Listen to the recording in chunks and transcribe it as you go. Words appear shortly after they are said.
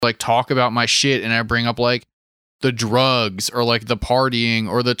like talk about my shit and I bring up like the drugs or like the partying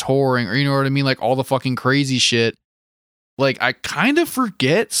or the touring or you know what I mean? Like all the fucking crazy shit. Like I kind of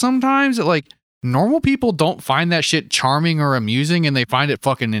forget sometimes that like normal people don't find that shit charming or amusing and they find it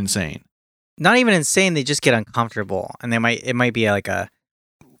fucking insane. Not even insane, they just get uncomfortable. And it might be like a,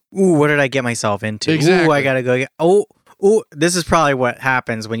 ooh, what did I get myself into? Exactly. Ooh, I gotta go get, ooh, this is probably what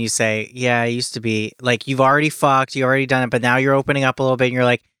happens when you say, yeah, I used to be, like, you've already fucked, you already done it, but now you're opening up a little bit and you're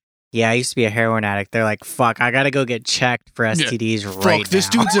like, yeah, I used to be a heroin addict. They're like, fuck, I gotta go get checked for STDs right now. Fuck, this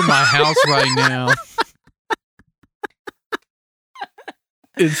dude's in my house right now.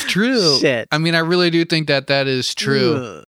 It's true. Shit. I mean, I really do think that is true. Ugh.